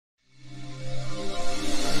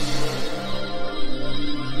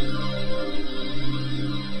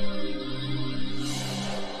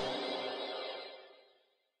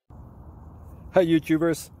Hi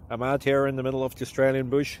YouTubers, I'm out here in the middle of the Australian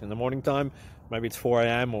bush in the morning time. Maybe it's 4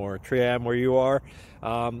 a.m. or 3 a.m. where you are.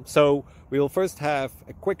 So we'll first have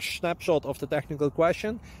a quick snapshot of the technical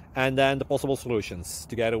question and then the possible solutions,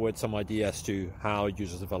 together with some ideas to how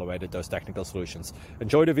users evaluated those technical solutions.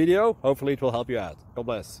 Enjoy the video, hopefully it will help you out. God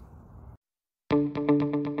bless.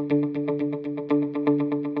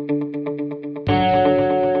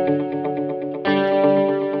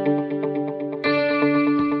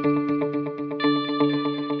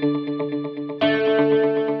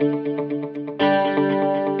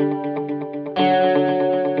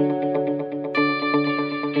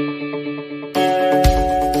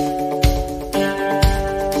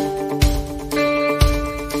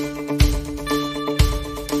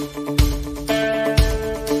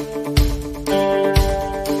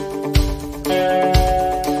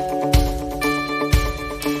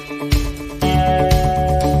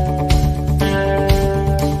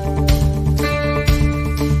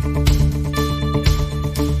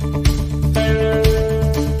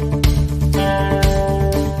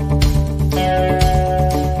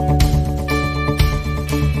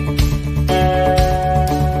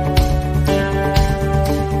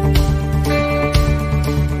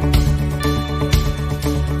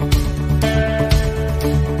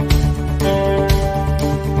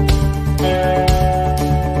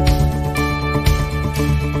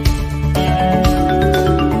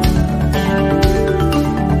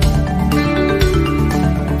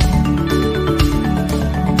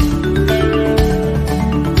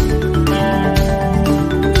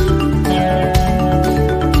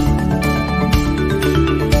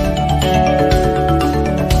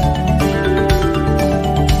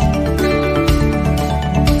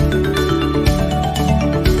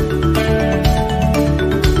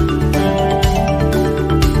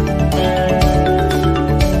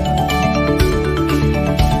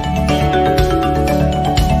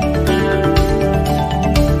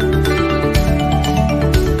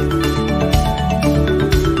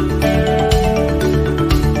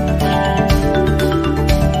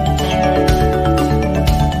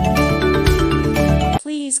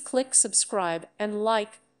 Please click subscribe and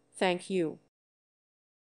like. Thank you.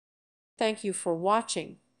 Thank you for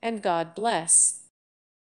watching, and God bless.